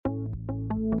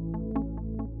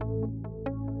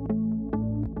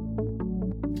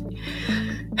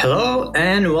Hello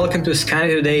and welcome to Sky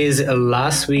Today's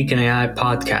Last Week in AI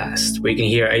podcast, where you can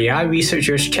hear AI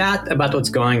researchers chat about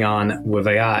what's going on with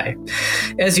AI.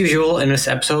 As usual, in this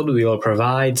episode, we will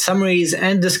provide summaries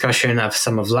and discussion of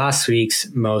some of last week's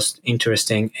most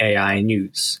interesting AI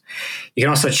news. You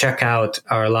can also check out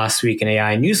our Last Week in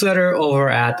AI newsletter over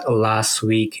at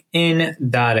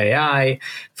lastweekin.ai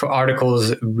for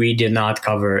articles we did not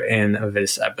cover in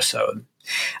this episode.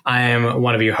 I am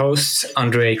one of your hosts,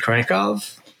 Andrei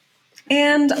Krenkov.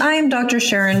 And I'm Dr.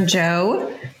 Sharon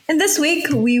Joe. And this week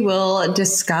we will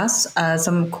discuss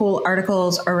some cool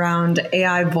articles around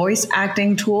AI voice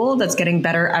acting tool that's getting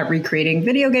better at recreating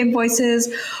video game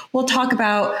voices. We'll talk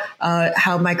about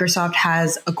how Microsoft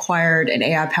has acquired an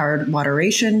AI-powered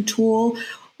moderation tool.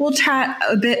 We'll chat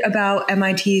a bit about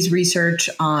MIT's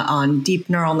research on deep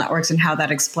neural networks and how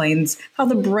that explains how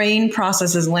the brain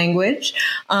processes language,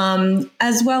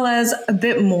 as well as a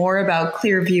bit more about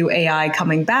Clearview AI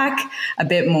coming back, a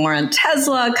bit more on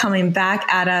Tesla coming back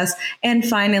at us, and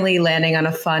finally landing on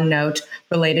a fun note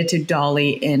related to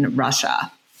DALL-E in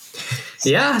Russia.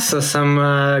 Yeah, so some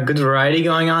good variety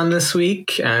going on this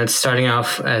week. And starting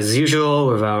off as usual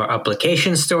with our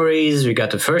application stories. We got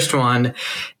the first one.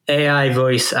 AI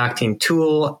voice acting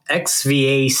tool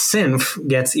XVA Synth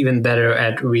gets even better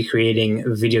at recreating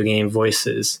video game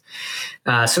voices.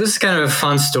 So this is kind of a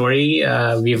fun story.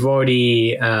 We've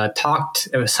already talked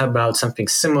about something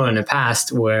similar in the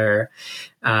past where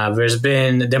there's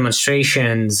been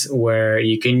demonstrations where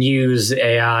you can use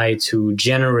AI to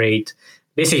generate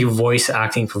basically voice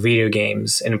acting for video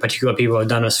games. And in particular, people have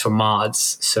done this for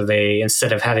mods. So they,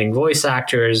 instead of having voice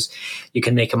actors, you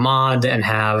can make a mod and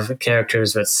have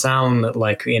characters that sound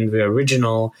like in the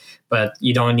original, but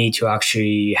you don't need to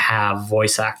actually have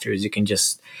voice actors. You can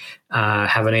just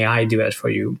have an AI do it for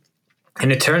you.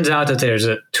 And it turns out that there's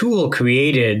a tool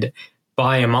created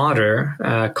by a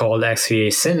modder called XVA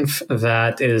Synth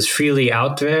that is freely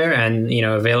out there and,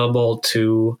 available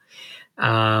to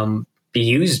be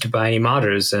used by any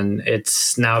modders. And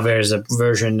it's now there's a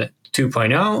version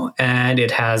 2.0 and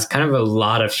it has kind of a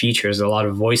lot of features, a lot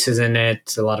of voices in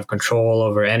it, a lot of control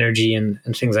over energy and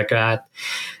things like that.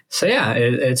 So yeah,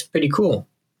 it's pretty cool.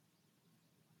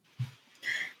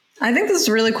 I think this is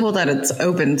really cool that it's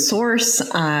open source.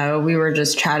 We were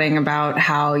just chatting about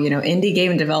how, indie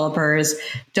game developers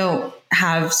don't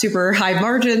have super high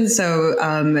margins. So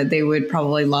they would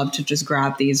probably love to just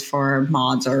grab these for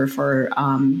mods or for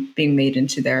being made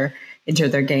into their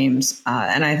games.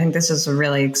 And I think this is a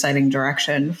really exciting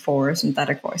direction for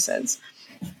synthetic voices.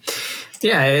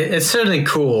 Yeah, it's certainly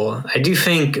cool. I do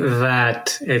think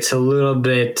that it's a little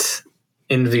bit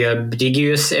in the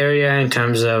ambiguous area in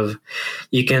terms of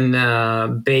you can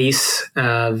base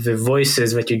the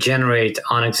voices that you generate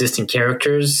on existing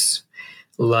characters,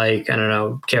 like,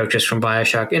 characters from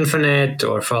BioShock Infinite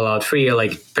or Fallout 3,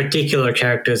 like particular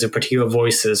characters or particular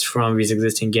voices from these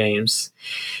existing games,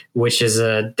 which is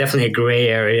definitely a gray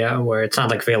area where it's not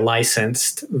like they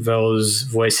licensed those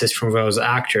voices from those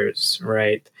actors,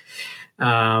 right?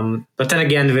 But then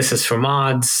again, this is for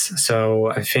mods,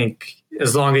 so I think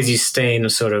as long as you stay in a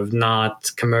sort of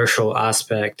not commercial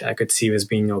aspect, I could see this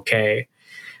being okay.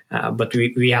 But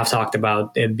we have talked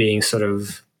about it being sort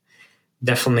of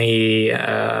definitely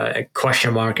a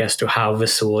question mark as to how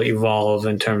this will evolve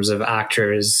in terms of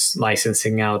actors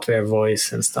licensing out their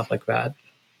voice and stuff like that.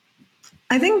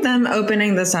 I think them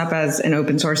opening this up as an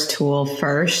open source tool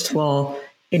first will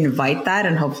invite that,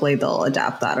 and hopefully they'll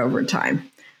adapt that over time.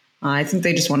 I think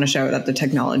they just want to show that the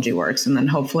technology works, and then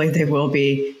hopefully they will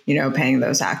be, paying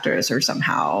those actors or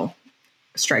somehow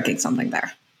striking something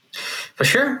there. For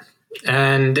sure.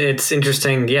 And it's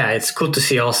interesting. Yeah, it's cool to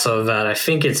see also that I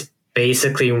think it's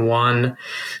basically one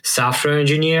software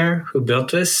engineer who built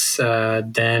this,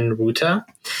 Dan Ruta.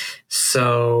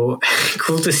 So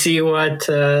cool to see what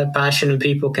passionate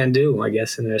people can do, I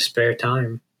guess, in their spare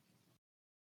time.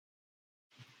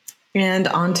 And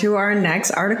on to our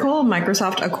next article.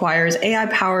 Microsoft acquires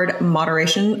AI-powered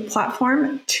moderation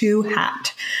platform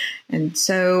 2Hat. And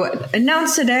so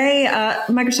announced today,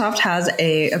 Microsoft has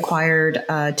acquired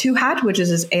 2Hat, which is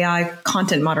this AI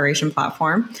content moderation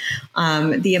platform.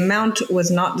 The amount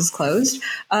was not disclosed,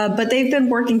 but they've been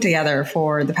working together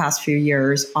for the past few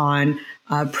years on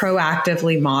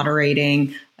proactively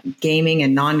moderating gaming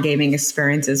and non-gaming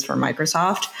experiences for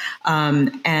Microsoft.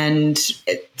 And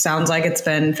it sounds like it's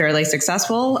been fairly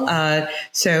successful.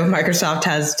 So Microsoft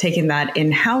has taken that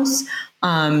in-house.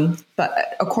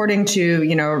 But according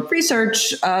to,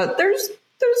 research, there's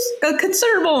there's a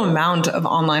considerable amount of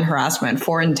online harassment.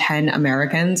 4 in 10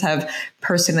 Americans have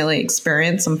personally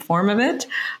experienced some form of it.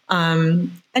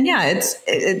 And yeah,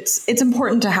 it's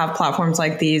important to have platforms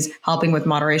like these helping with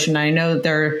moderation. I know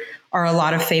there are a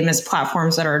lot of famous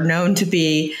platforms that are known to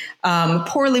be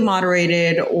poorly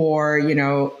moderated or,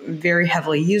 very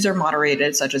heavily user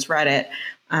moderated, such as Reddit.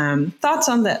 Thoughts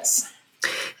on this?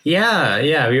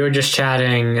 Yeah, we were just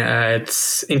chatting.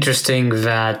 It's interesting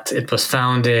that it was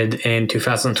founded in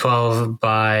 2012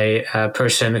 by a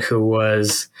person who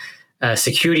was a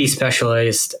security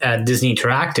specialist at Disney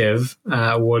Interactive,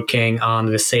 working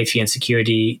on the safety and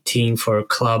security team for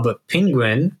Club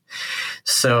Penguin.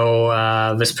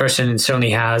 So this person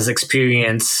certainly has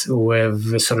experience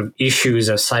with the sort of issues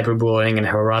of cyberbullying and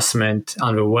harassment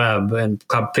on the web. And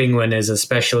Club Penguin is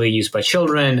especially used by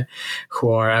children who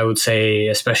are, I would say,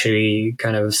 especially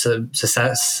kind of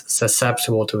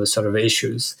susceptible to this sort of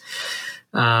issues.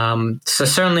 So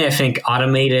certainly I think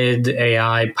automated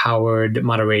AI powered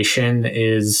moderation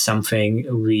is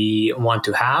something we want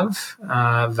to have,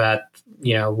 that,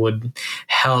 would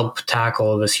help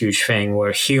tackle this huge thing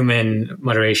where human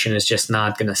moderation is just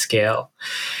not going to scale.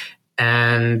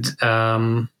 And,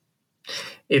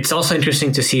 it's also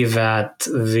interesting to see that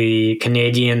the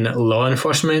Canadian law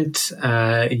enforcement,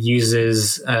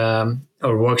 uses,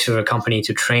 or works with a company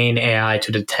to train AI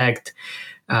to detect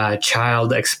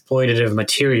child exploitative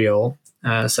material,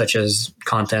 such as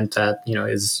content that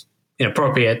is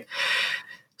inappropriate.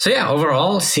 So yeah,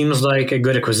 overall, seems like a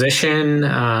good acquisition.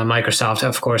 Microsoft,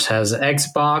 of course, has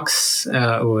Xbox,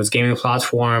 was gaming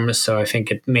platform, so I think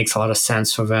it makes a lot of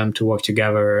sense for them to work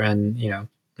together and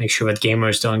make sure that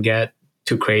gamers don't get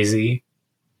too crazy.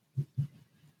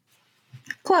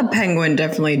 Club Penguin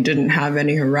definitely didn't have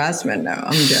any harassment. No,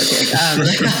 I'm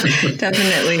joking.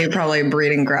 Definitely probably a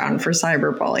breeding ground for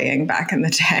cyberbullying back in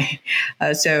the day.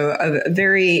 So a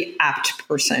very apt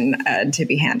person to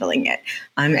be handling it.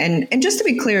 And just to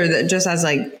be clear, that just as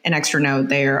like an extra note,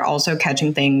 they are also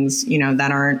catching things,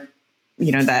 that aren't,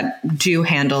 that do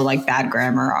handle like bad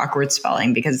grammar, awkward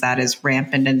spelling, because that is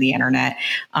rampant in the internet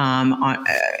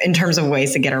in terms of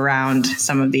ways to get around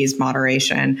some of these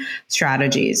moderation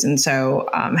strategies. And so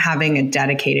having a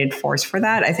dedicated force for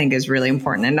that, I think, is really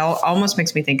important. And it almost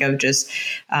makes me think of just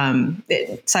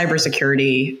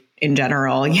cybersecurity in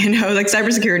general. Like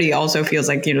cybersecurity also feels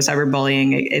like,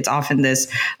 cyberbullying, it's often this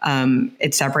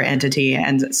it's separate entity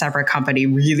and separate company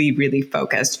really, really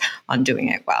focused on doing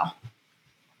it well.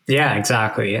 Yeah,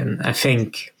 exactly. And I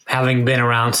think having been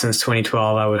around since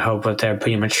 2012, I would hope that they're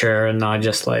pretty mature and not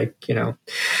just like,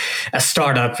 a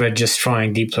startup with just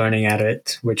throwing deep learning at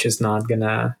it, which is not going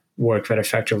to work that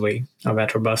effectively or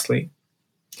that robustly.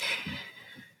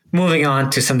 Moving on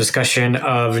to some discussion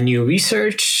of new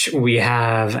research, we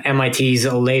have MIT's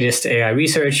latest AI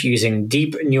research using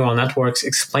deep neural networks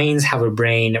explains how the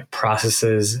brain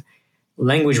processes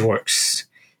language works.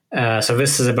 So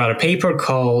this is about a paper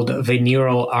called The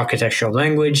Neural Architecture of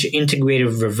Language,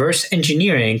 Integrative Reverse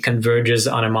Engineering Converges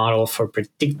on a Model for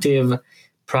Predictive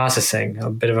Processing, a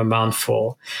bit of a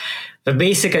mouthful. The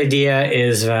basic idea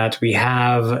is that we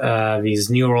have these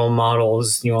neural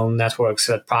models, neural networks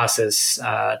that process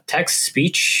text,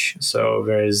 speech. So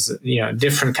there's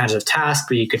different kinds of tasks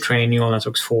that you could train neural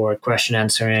networks for, question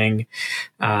answering,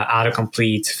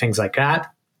 autocomplete, things like that.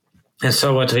 And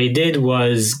so what they did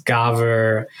was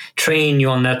train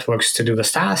neural networks to do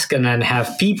this task and then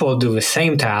have people do the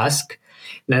same task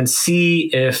and then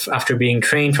see if after being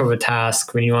trained for the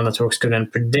task, the neural networks could then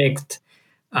predict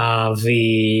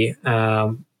the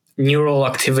neural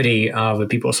activity of the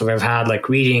people. So they've had like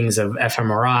readings of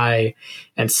fMRI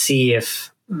and see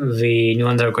if the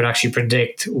neural network could actually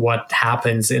predict what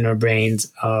happens in the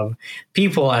brains of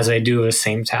people as they do the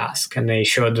same task. And they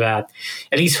showed that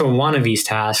at least for one of these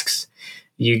tasks,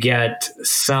 you get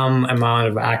some amount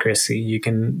of accuracy. You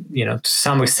can, to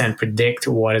some extent predict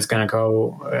what is going to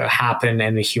go happen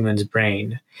in the human's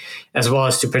brain, as well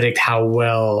as to predict how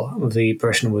well the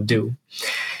person would do.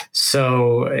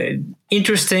 So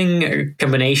interesting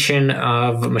combination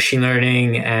of machine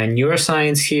learning and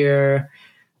neuroscience here.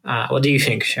 What do you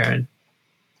think, Sharon?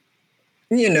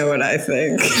 You know what I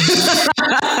think.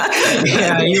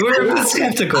 Yeah, you were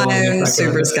skeptical. I'm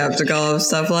super skeptical of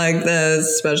stuff like this,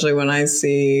 especially when I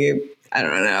see, I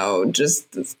don't know,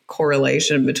 just this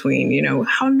correlation between,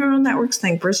 how neural networks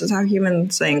think versus how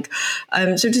humans think.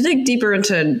 So to dig deeper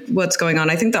into what's going on,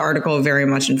 I think the article very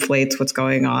much inflates what's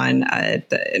going on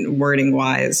wording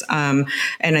wise. And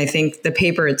I think the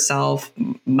paper itself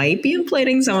might be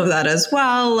inflating some of that as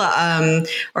well.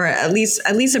 Or at least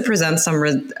it presents some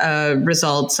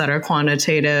results that are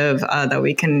quantitative that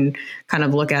we can kind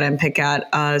of look at and pick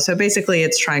at. So basically,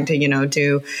 it's trying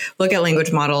to, look at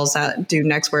language models that do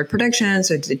next word predictions.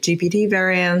 So the GPT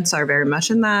variants are very much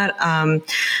in that.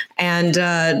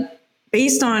 And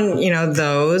based on,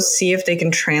 those, see if they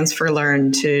can transfer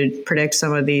learn to predict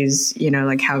some of these,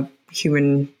 like how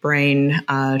human brain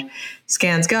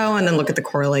scans go, and then look at the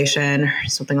correlation or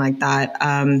something like that.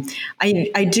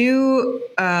 I do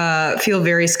feel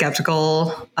very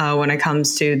skeptical when it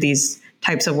comes to these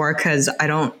types of work, because I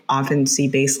don't often see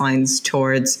baselines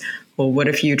towards, well, what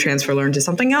if you transfer learn to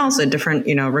something else, a different,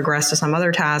 regress to some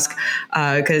other task,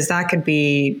 because that could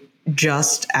be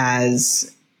just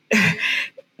as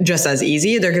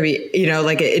easy. There could be,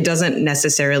 it doesn't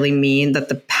necessarily mean that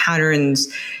the patterns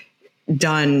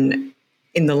done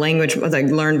in the language, like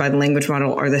learned by the language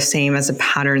model, are the same as the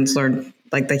patterns learned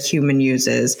like the human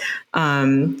uses.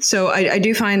 So I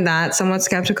do find that somewhat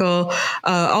skeptical.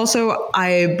 Also,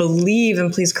 I believe,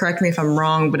 and please correct me if I'm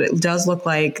wrong, but it does look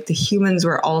like the humans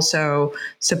were also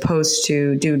supposed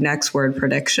to do next word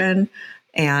prediction.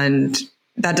 And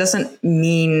that doesn't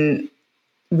mean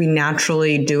we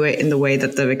naturally do it in the way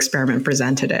that the experiment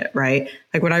presented it, right?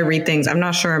 Like when I read things, I'm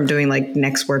not sure I'm doing like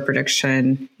next word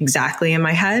prediction exactly in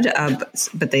my head,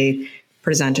 but they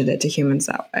presented it to humans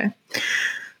that way.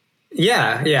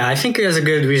 Yeah, I think there's a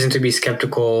good reason to be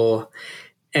skeptical,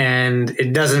 and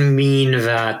it doesn't mean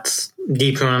that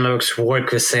deep neural networks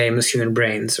work the same as human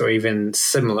brains or even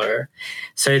similar.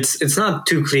 So it's not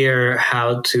too clear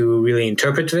how to really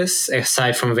interpret this,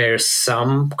 aside from there's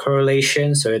some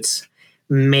correlation. So it's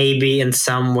maybe in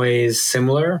some ways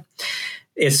similar.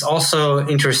 It's also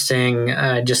interesting,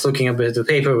 just looking up at the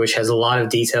paper, which has a lot of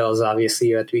details,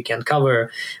 obviously, that we can't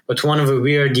cover. But one of the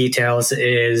weird details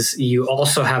is you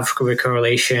also have the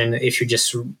correlation if you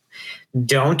just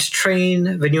don't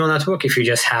train the neural network. If you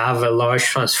just have a large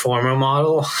transformer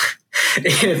model,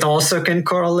 it also can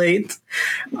correlate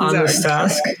on this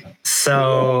task.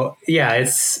 So yeah,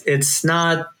 it's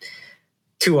not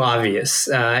too obvious.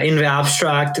 In the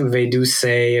abstract, they do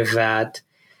say that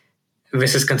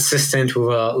this is consistent with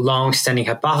a long-standing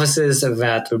hypothesis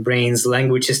that the brain's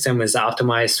language system is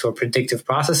optimized for predictive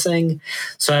processing.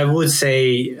 So I would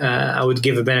say I would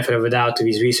give the benefit of the doubt to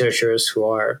these researchers who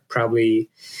are probably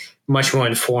much more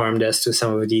informed as to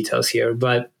some of the details here.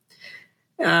 But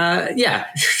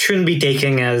shouldn't be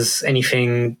taken as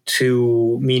anything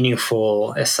too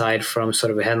meaningful, aside from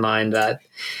sort of a headline that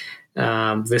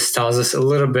this tells us a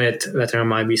little bit that there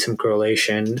might be some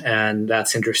correlation, and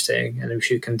that's interesting, and we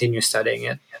should continue studying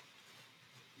it.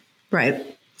 Right.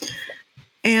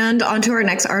 And on to our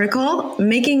next article,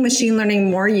 making machine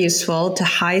learning more useful to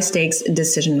high-stakes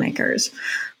decision makers.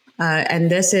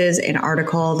 And this is an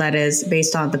article that is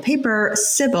based on the paper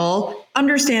Sybil,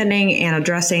 Understanding and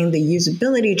Addressing the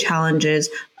Usability Challenges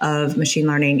of Machine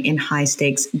Learning in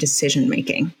High-Stakes Decision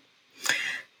Making.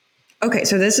 Okay,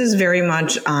 so this is very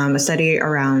much a study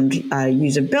around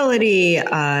usability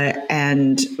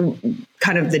and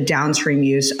kind of the downstream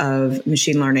use of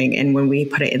machine learning. And when we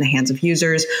put it in the hands of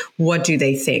users, what do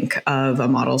they think of a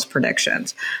model's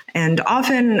predictions? And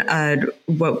often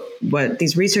what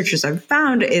these researchers have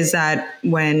found is that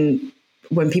when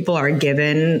people are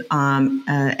given an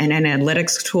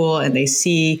analytics tool and they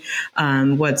see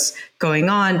what's going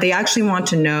on, they actually want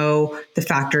to know the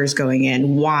factors going in,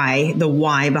 the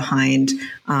why behind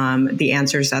the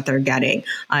answers that they're getting.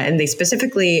 And they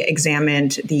specifically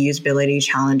examined the usability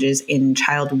challenges in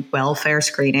child welfare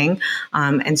screening.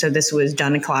 And so this was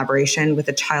done in collaboration with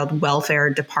the child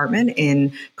welfare department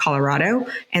in Colorado.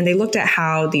 And they looked at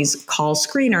how these call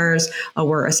screeners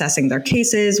were assessing their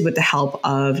cases with the help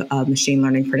of machine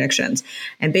learning predictions.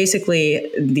 And basically,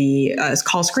 the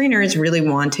call screeners really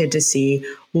wanted to see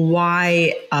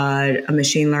why a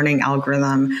machine learning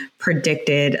algorithm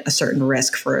predicted a certain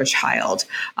risk for a child.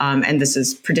 And this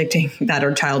is predicting that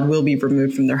our child will be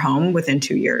removed from their home within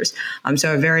 2 years.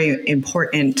 So a very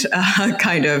important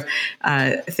kind of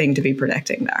thing to be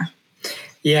predicting there.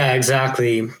 Yeah,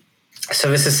 exactly. So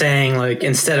this is saying, like,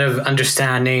 instead of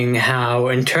understanding how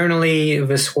internally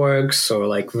this works, or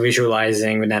like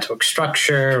visualizing the network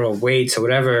structure or weights or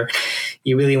whatever,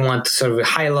 you really want sort of a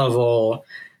high level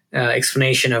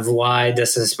explanation of why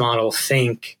does this model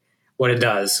think what it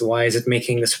does? Why is it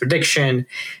making this prediction?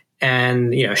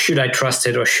 And, should I trust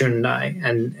it or shouldn't I?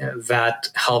 And that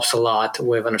helps a lot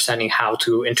with understanding how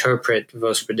to interpret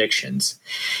those predictions.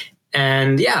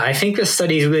 And yeah, I think this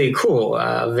study is really cool.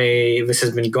 This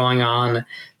has been going on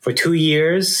for 2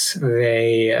 years.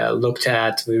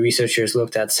 The researchers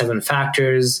looked at 7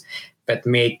 factors that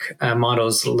make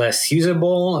models less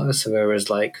usable. So there was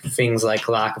like things like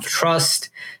lack of trust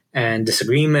and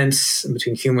disagreements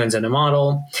between humans and a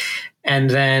model. And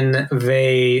then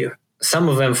some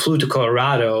of them flew to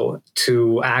Colorado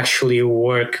to actually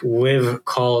work with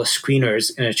call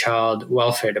screeners in a child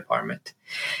welfare department.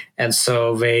 And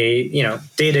so they,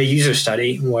 did a user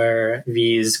study where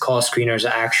these call screeners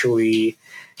actually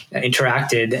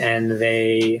interacted, and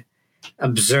they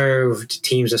observed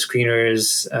teams of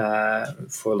screeners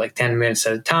for like 10 minutes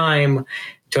at a time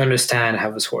to understand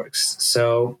how this works.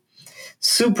 So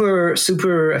super,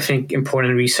 super, I think,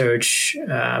 important research.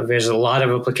 There's a lot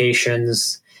of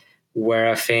applications where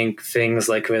I think things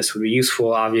like this would be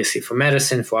useful, obviously for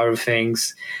medicine, for other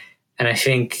things. And I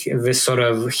think this sort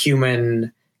of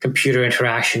human computer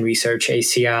interaction research,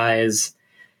 ACI, is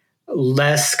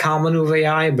less common with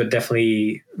AI, but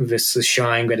definitely this is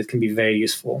showing that it can be very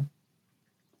useful.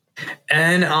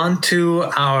 And on to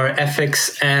our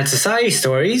ethics and society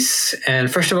stories. And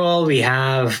first of all, we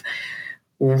have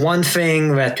one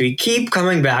thing that we keep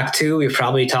coming back to. We've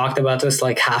probably talked about this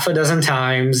like half a dozen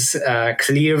times,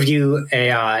 Clearview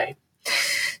AI.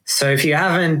 So if you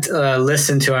haven't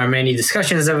listened to our many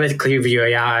discussions of it,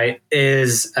 Clearview AI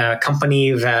is a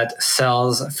company that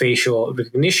sells facial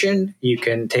recognition. You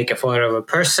can take a photo of a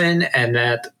person and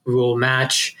that will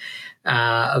match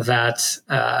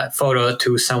that photo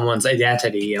to someone's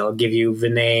identity. It'll give you the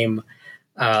name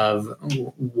of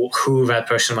who that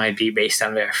person might be based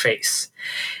on their face.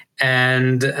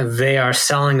 And they are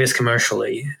selling this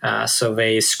commercially. So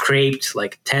they scraped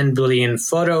like 10 billion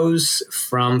photos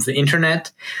from the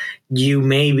internet. You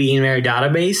may be in their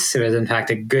database. There's in fact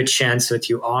a good chance that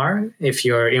you are. If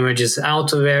your image is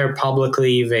out there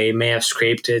publicly, they may have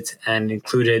scraped it and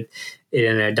included it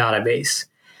in their database.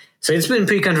 So it's been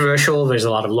pretty controversial. There's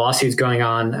a lot of lawsuits going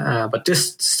on. But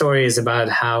this story is about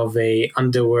how they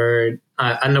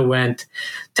underwent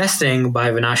testing by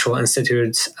the National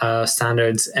Institute of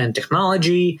Standards and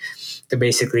Technology to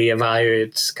basically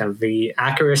evaluate kind of the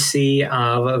accuracy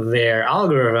of their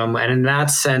algorithm. And in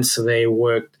that sense, they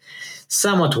worked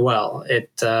somewhat well.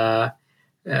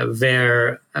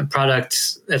 Their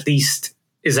product at least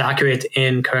is accurate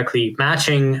in correctly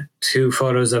matching two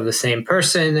photos of the same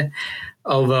person,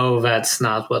 although that's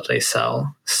not what they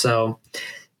sell. So,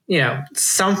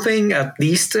 something, at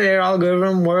least their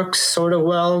algorithm works sort of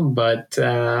well, but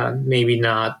maybe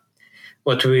not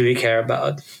what we really care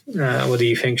about. What do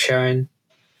you think, Sharon?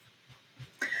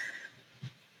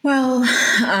 Well,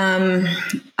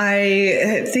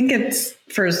 I think it's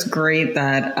first great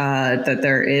that that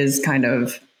there is kind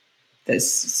of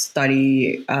this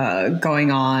study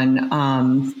going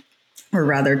on, or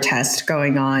rather test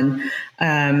going on.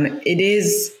 It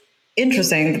is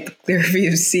interesting that the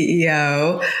Clearview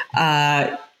CEO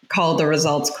called the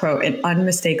results, quote, an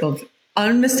unmistakable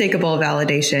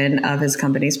validation of his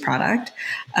company's product.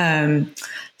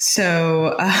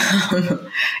 So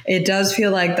it does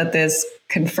feel like that this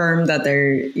confirmed that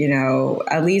they're,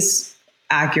 at least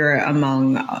accurate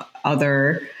among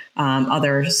other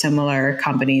similar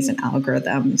companies and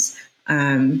algorithms.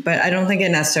 But I don't think it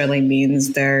necessarily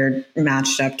means they're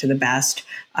matched up to the best,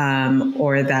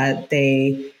 or that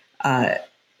they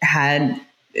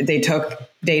took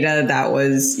data that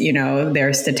was,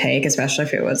 theirs to take, especially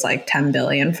if it was like 10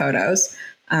 billion photos.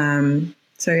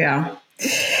 So yeah.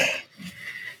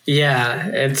 Yeah,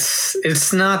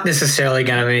 it's not necessarily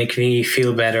going to make me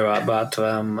feel better about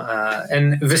them.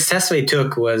 And this test they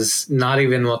took was not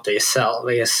even what they sell.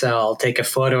 They sell, take a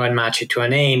photo and match it to a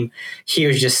name.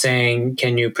 Here's just saying,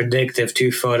 can you predict if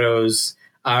two photos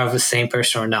are of the same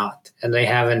person or not? And they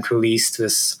haven't released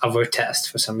this other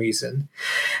test for some reason.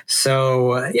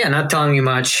 So yeah, not telling me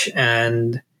much.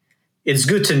 And it's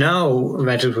good to know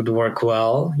that it would work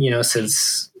well,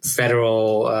 since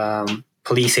federal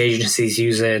police agencies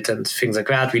use it and things like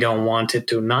that. We don't want it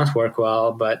to not work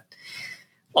well, but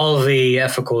all the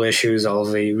ethical issues, all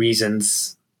the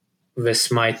reasons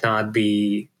this might not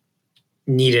be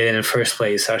needed in the first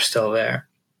place are still there.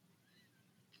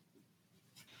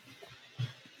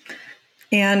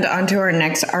 And on to our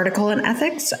next article in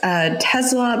ethics.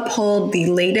 Tesla pulled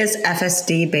the latest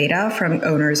FSD beta from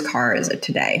owners' cars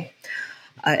today.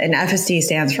 And FSD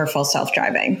stands for full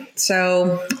self-driving.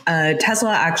 So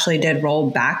Tesla actually did roll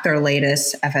back their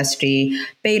latest FSD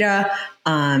beta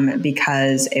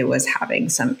because it was having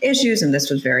some issues, and this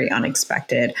was very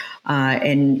unexpected.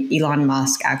 And Elon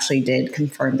Musk actually did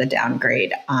confirm the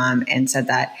downgrade and said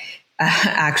that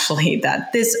that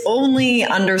this only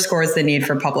underscores the need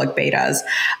for public betas.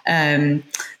 And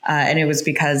it was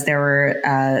because there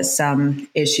were some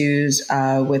issues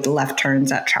with left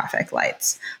turns at traffic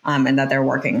lights, and that they're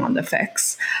working on the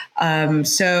fix.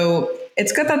 So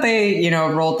it's good that they,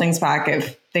 rolled things back.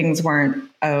 things weren't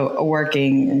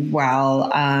working well.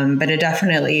 But it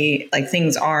definitely, like,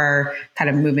 things are kind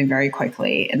of moving very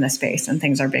quickly in the space, and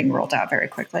things are being rolled out very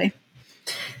quickly.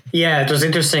 Yeah, it was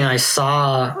interesting. I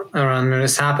saw around when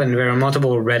this happened, there were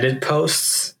multiple Reddit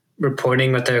posts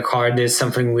reporting that their car did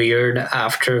something weird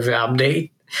after the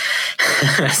update.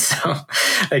 So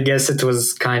I guess it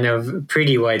was kind of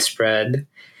pretty widespread.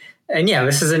 And yeah,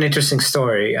 this is an interesting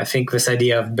story. I think this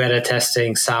idea of beta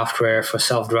testing software for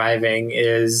self-driving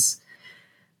is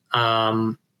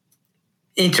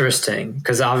interesting,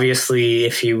 because obviously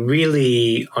if you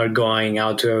really are going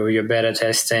out to your beta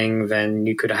testing, then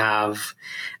you could have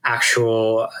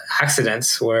actual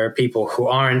accidents where people who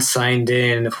aren't signed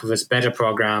in for this beta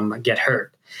program get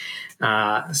hurt.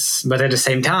 But at the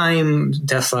same time,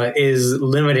 Tesla is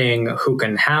limiting who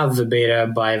can have the beta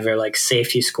by their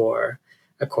safety score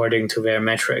according to their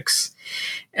metrics.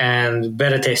 And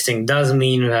beta testing does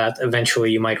mean that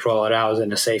eventually you might roll it out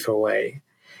in a safer way.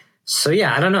 So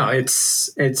yeah, I don't know.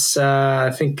 It's I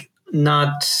think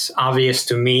not obvious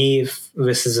to me if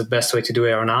this is the best way to do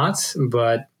it or not.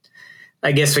 But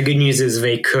I guess the good news is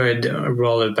they could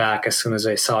roll it back as soon as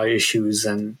they saw issues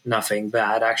and nothing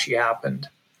bad actually happened.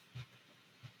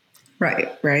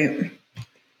 Right.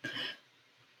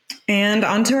 And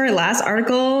on to our last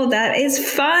article that is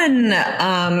fun.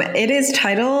 It is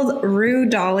titled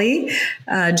ruDALL-E,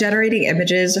 Generating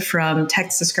Images from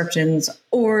Text Descriptions,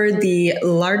 or the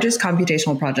largest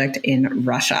computational project in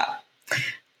Russia.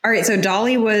 All right, so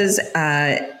DALL-E was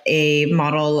a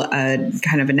model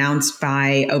kind of announced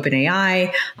by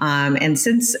OpenAI. And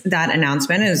since that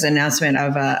announcement, it was an announcement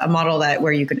of a model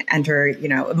where you could enter, a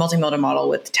multimodal model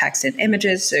with text and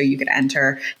images. So you could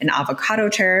enter an avocado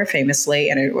chair famously,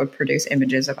 and it would produce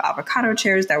images of avocado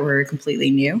chairs that were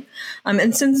completely new.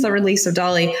 And since the release of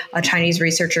DALL-E, Chinese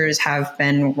researchers have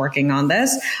been working on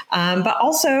this, but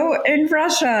also in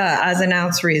Russia, as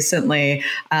announced recently.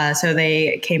 So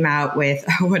they came out with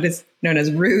what is known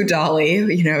as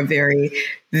ruDALL-E, very,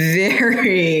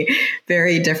 very,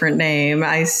 very different name,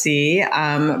 I see.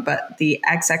 But the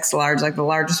XX large, the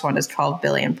largest one, is 12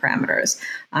 billion parameters.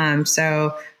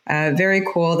 So very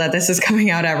cool that this is coming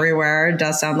out everywhere. It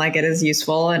does sound like it is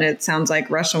useful, and it sounds like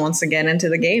Russia wants to get into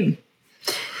the game.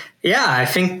 Yeah, I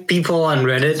think people on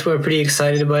Reddit were pretty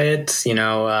excited by it.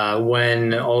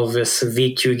 When all this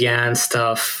VQGAN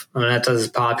stuff, when that was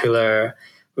popular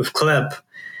with Clip,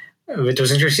 it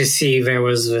was interesting to see there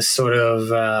was this sort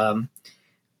of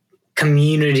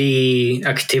community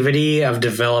activity of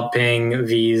developing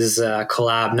these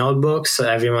collab notebooks so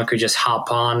everyone could just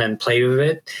hop on and play with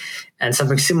it. And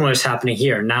something similar is happening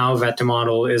here. Now that the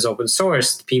model is open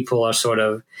sourced, people are sort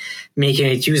of making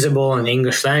it usable in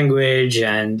English language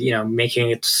and,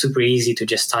 making it super easy to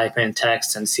just type in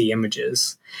text and see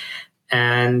images.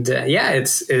 And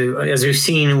it's as we've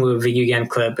seen with the VQGAN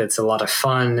Clip, it's a lot of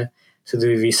fun to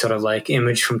do these sort of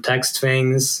image from text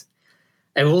things.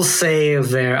 I will say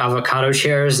their avocado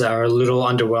chairs are a little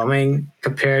underwhelming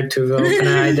compared to the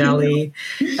OpenAI DALL-E,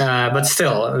 but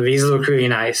still, these look really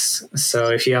nice. So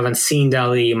if you haven't seen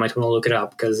DALL-E, you might want to look it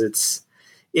up, because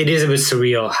it is a bit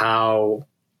surreal how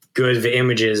good the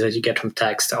images that you get from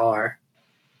text are.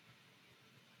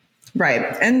 Right.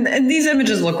 And these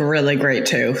images look really great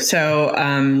too. So,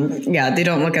 they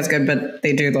don't look as good, but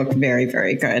they do look very,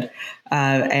 very good.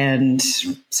 And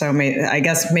so may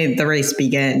the race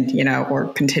begin, or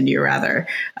continue rather.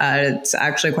 It's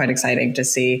actually quite exciting to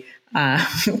see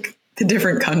the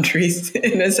different countries,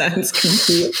 in a sense,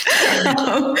 compete.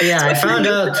 I found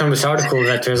out from this article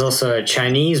that there's also a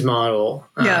Chinese model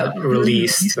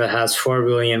released that has 4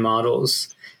 billion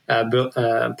models,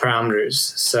 parameters.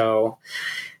 So,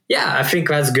 yeah, I think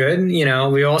that's good.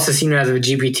 We also seen that with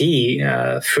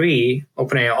GPT-3,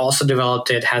 OpenAI also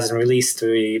developed it, hasn't released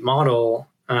the model,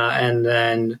 and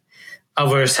then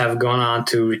others have gone on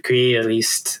to recreate at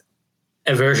least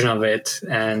a version of it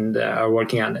and are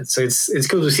working on it. So it's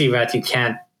cool to see that you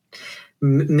can't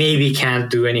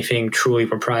do anything truly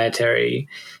proprietary.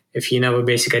 If you know a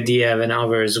basic idea, then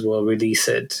others will release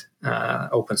it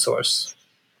open source.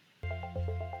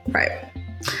 Right.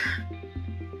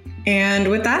 And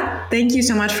with that, thank you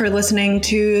so much for listening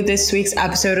to this week's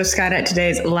episode of Skynet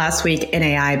Today's Last Week in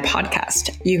AI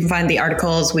podcast. You can find the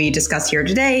articles we discussed here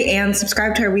today and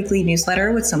subscribe to our weekly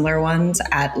newsletter with similar ones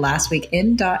at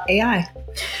lastweekin.ai.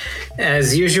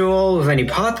 As usual with any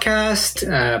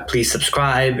podcast, please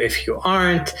subscribe if you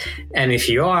aren't. And if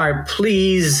you are,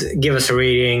 please give us a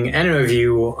rating and a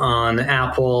review on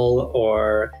Apple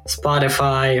or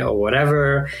Spotify or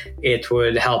whatever. It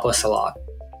would help us a lot.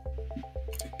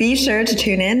 Be sure to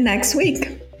tune in next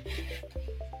week.